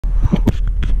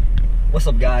What's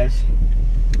up, guys?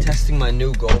 Testing my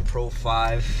new GoPro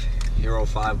 5 Hero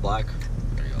 5 Black.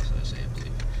 There you go, so I say, I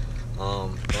believe.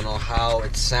 Don't know how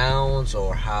it sounds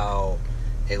or how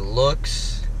it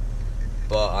looks,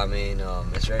 but I mean,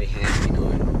 it's very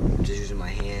handy. Just using my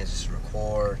hands just to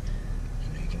record.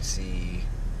 You can see.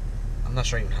 I'm not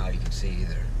sure even how you can see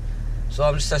either. So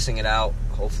I'm just testing it out.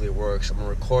 Hopefully it works. I'm gonna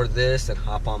record this and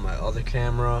hop on my other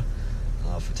camera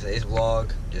for today's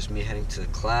vlog. Just me heading to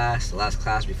class, the last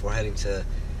class before heading to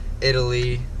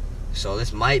Italy. So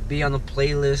this might be on the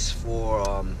playlist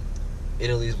for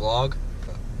Italy's vlog.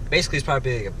 Basically, it's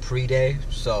probably like a pre-day.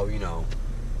 So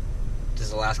this is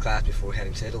the last class before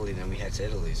heading to Italy. Then we head to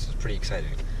Italy. So it's pretty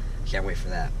exciting. Can't wait for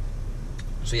that.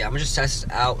 So yeah, I'm gonna just test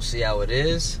it out, see how it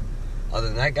is. Other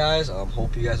than that, guys,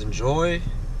 hope you guys enjoy.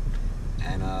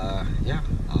 And yeah,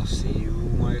 I'll see you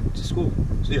when I get to school.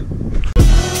 See ya.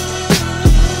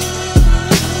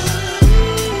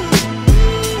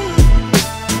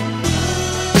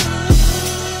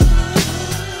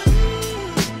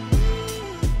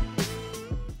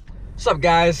 What's up,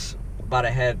 guys? About to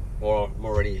head, or I'm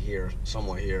already here,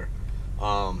 somewhere here.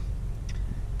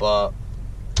 But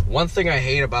one thing I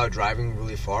hate about driving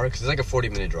really far, because it's like a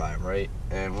 40-minute drive, right?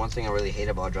 And one thing I really hate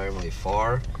about driving really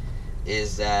far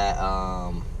is that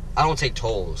I don't take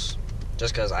tolls,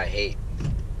 just because I hate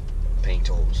paying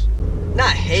tolls.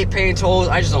 Not hate paying tolls,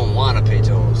 I just don't want to pay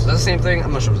tolls. Is that the same thing?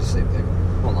 I'm not sure if it's the same thing.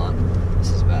 Hold on,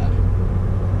 this is bad.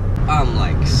 I'm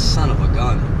like, son of a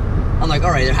gun. I'm like,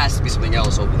 alright, there has to be something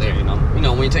else over there, you know?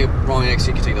 When you take a wrong exit,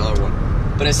 you can take the other one.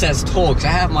 But it says toll, because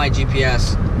I have my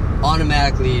GPS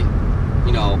automatically,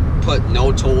 put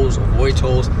no tolls, avoid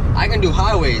tolls. I can do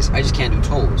highways, I just can't do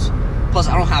tolls. Plus,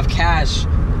 I don't have cash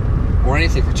or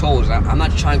anything for tolls. I'm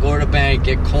not trying to go to the bank,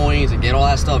 get coins, and get all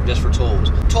that stuff just for tolls.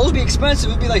 Tolls be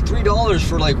expensive. It'd be like $3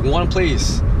 for like one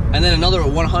place, and then another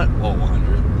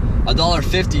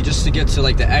 $150 just to get to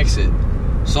like the exit.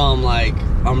 So I'm like,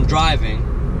 I'm driving,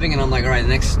 and I'm like, all right, the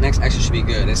next exit should be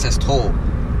good. It says toll.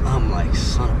 I'm like,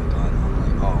 son of a gun. I'm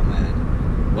like, oh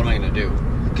man, what am I gonna do?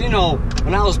 Cause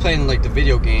when I was playing like the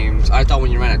video games, I thought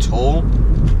when you ran a toll,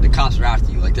 the cops were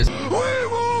after you. Like this.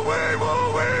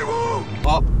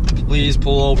 Oh, please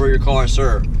pull over your car,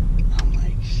 sir. I'm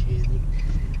like, shit.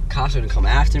 Cops are gonna come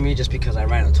after me just because I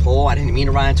ran a toll. I didn't mean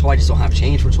to run a toll. I just don't have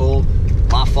change for toll.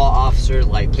 My fault, officer.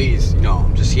 Like, please,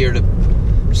 I'm just here to,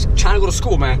 just trying to go to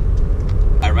school, man.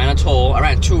 I ran a toll. I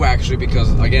ran two, actually,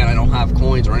 because, again, I don't have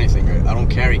coins or anything. I don't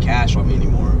carry cash on me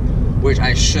anymore, which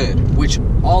I should, which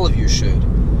all of you should.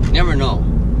 You never know.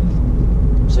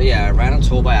 So, yeah, I ran a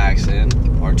toll by accident,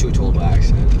 or two tolls by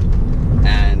accident.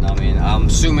 And, I mean, I'm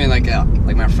assuming, like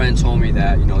my friend told me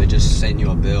that, they just send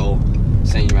you a bill,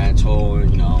 saying you ran a toll, I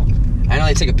know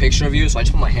they take a picture of you, so I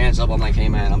just put my hands up. I'm like, hey,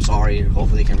 man, I'm sorry.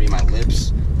 Hopefully they can read my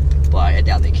lips. But I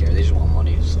doubt they care. They just want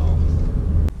money, so.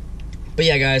 But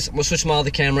yeah, guys, I'm gonna switch my other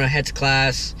camera, head to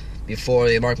class before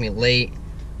they mark me late,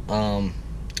 and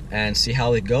see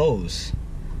how it goes.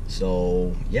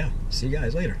 So yeah, see you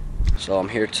guys later. So I'm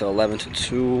here till 11 to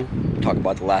 2, talk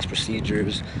about the last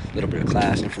procedures, a little bit of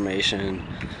class information,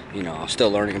 still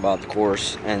learning about the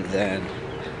course, and then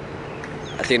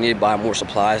I think I need to buy more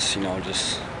supplies,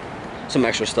 just some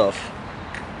extra stuff.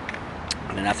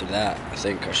 And then after that, I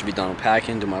think I should be done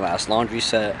unpacking, do my last laundry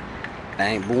set,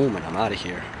 bang, boom, and I'm out of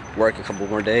here. Work a couple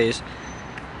more days,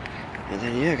 and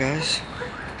then yeah, guys,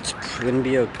 it's gonna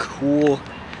be a cool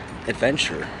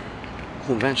adventure.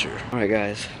 Alright,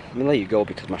 guys, I'm gonna let you go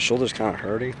because my shoulder's kind of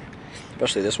hurting,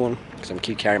 especially this one, because I'm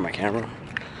keep carrying my camera.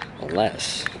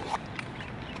 Unless,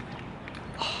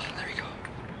 oh, there we go,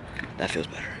 that feels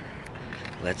better.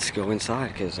 Let's go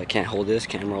inside because I can't hold this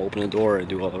camera, open the door, and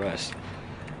do all the rest.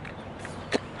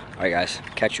 Alright, guys,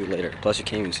 catch you later. Plus, you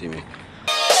can't even see me.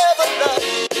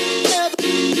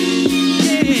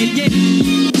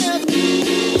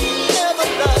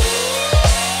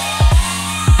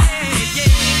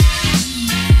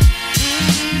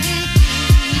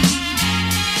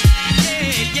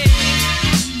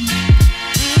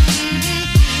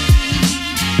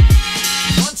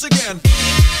 Once again.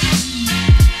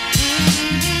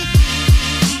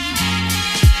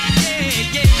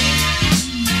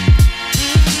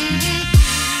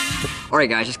 Alright,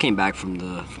 guys, just came back from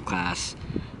class.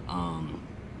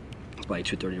 It's probably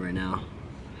 2:30 right now.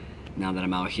 Now that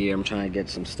I'm out here, I'm trying to get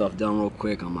some stuff done real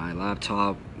quick on my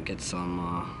laptop, get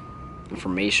some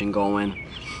information going,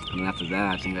 and then after that,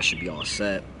 I think I should be all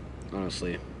set,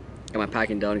 honestly. Got my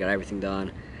packing done, got everything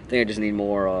done. I think I just need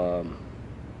more, I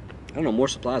don't know, more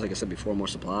supplies, like I said before, more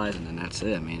supplies, and then that's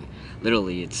it. I mean,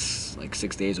 literally, it's like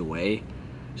 6 days away.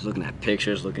 Just looking at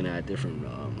pictures, looking at different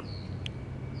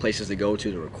places to go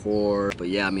to record. But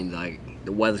yeah, I mean, like,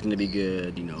 the weather's gonna be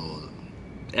good, you know,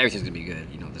 everything's gonna be good.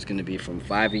 You know, there's gonna be from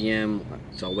 5 a.m.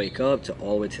 till I wake up to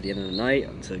all the way to the end of the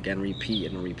night to again repeat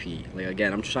and repeat. Like,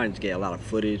 again, I'm trying to get a lot of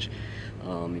footage.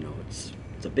 You know, it's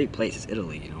a big place. It's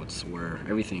Italy. You know, it's where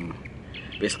everything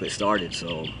basically started.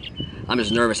 So I'm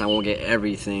just nervous I won't get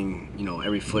everything, you know,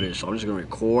 every footage. So I'm just gonna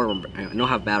record. I don't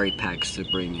have battery packs to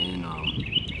bring in.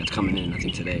 That's coming in, I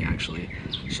think, today actually.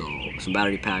 So some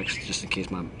battery packs just in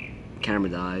case my camera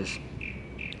dies,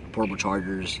 portable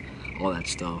chargers, all that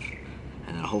stuff.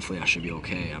 And then hopefully I should be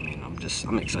okay. I mean,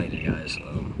 I'm excited, guys.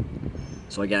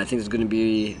 So again, I think it's gonna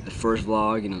be the first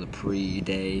vlog, you know, the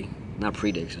pre-day, not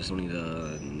pre-day, because it's only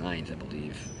the 9th, I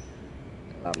believe.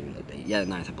 I don't even know the date. Yeah,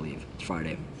 the 9th, I believe. It's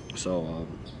Friday. So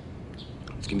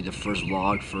it's gonna be the first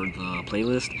vlog for the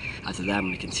playlist. After that, I'm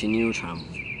gonna continue, try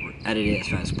to edit it as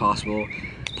fast as possible,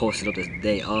 post it up the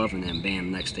day of, and then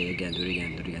bam, next day again, do it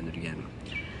again, do it again, do it again.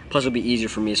 Plus, it'll be easier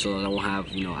for me so that I won't have,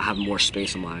 you know, I have more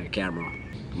space on my camera.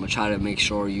 I'm gonna try to make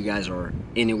sure you guys are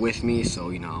in it with me, so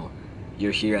you know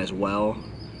you're here as well.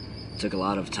 It took a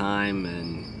lot of time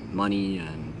and money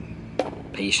and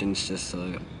patience just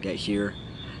to get here.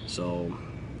 So,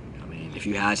 I mean, if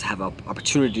you guys have an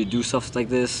opportunity to do stuff like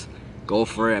this, go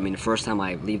for it. I mean, the first time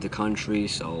I leave the country,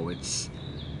 so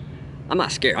I'm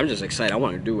not scared. I'm just excited. I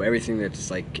want to do everything that's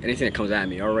like anything that comes at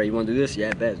me. All right, you want to do this?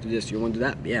 Yeah, bet. Do this. You want to do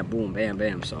that? Yeah, boom, bam,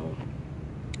 bam. So,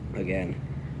 again,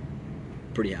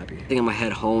 pretty happy. I think I'm gonna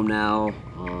head home now,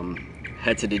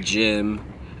 head to the gym,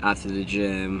 after the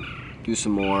gym, do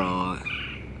some more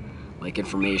like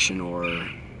information or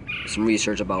some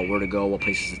research about where to go, what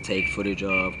places to take footage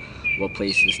of, what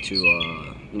places to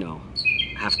you know,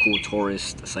 have cool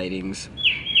tourist sightings.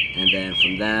 And then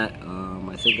from that,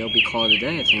 I think that'll be called a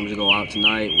day. I think I'm gonna go out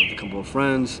tonight with a couple of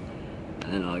friends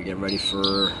and get ready for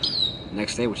the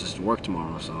next day, which is to work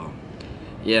tomorrow. So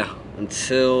yeah,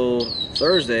 until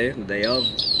Thursday, the day of,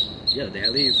 yeah, the day I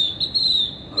leave,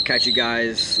 I'll catch you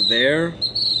guys there.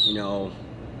 You know,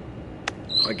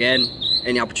 again,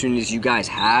 any opportunities you guys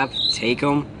have, take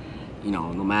them. You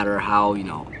know, no matter how, you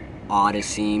know, odd it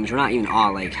seems, or not even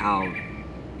odd, like how,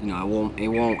 you know, it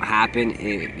won't happen.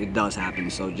 It does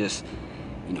happen. So just,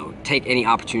 you know, take any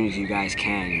opportunities you guys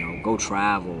can. You know, go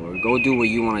travel or go do what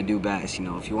you want to do best. You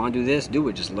know, if you want to do this, do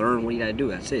it. Just learn what you gotta do.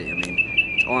 That's it. I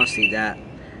mean, it's honestly that.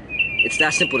 It's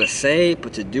that simple to say,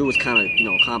 but to do is kind of, you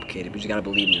know, complicated. But you gotta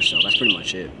believe in yourself. That's pretty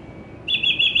much it.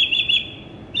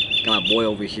 Got my boy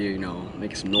over here, you know,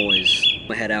 making some noise. I'm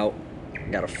gonna head out.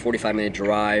 Got a 45-minute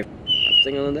drive. I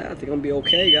think other than that, I think I'm gonna be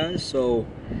okay, guys. So,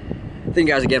 thank you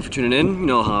guys again for tuning in. You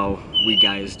know how we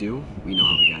guys do. We know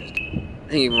how we guys do.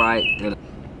 Thank you, right there.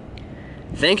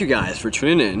 Thank you guys for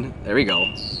tuning in. There we go.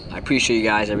 I appreciate you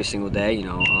guys every single day. You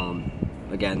know,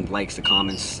 again, likes, the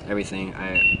comments, everything.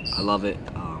 I love it.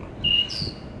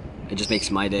 It just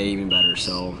makes my day even better.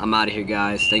 So I'm out of here,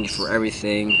 guys. Thank you for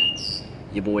everything.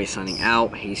 Your boy signing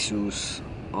out. Jesus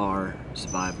R.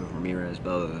 Survivor Ramirez.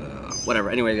 Blah, blah, blah, blah. Whatever.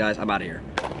 Anyway, guys, I'm out of here.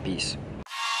 Peace.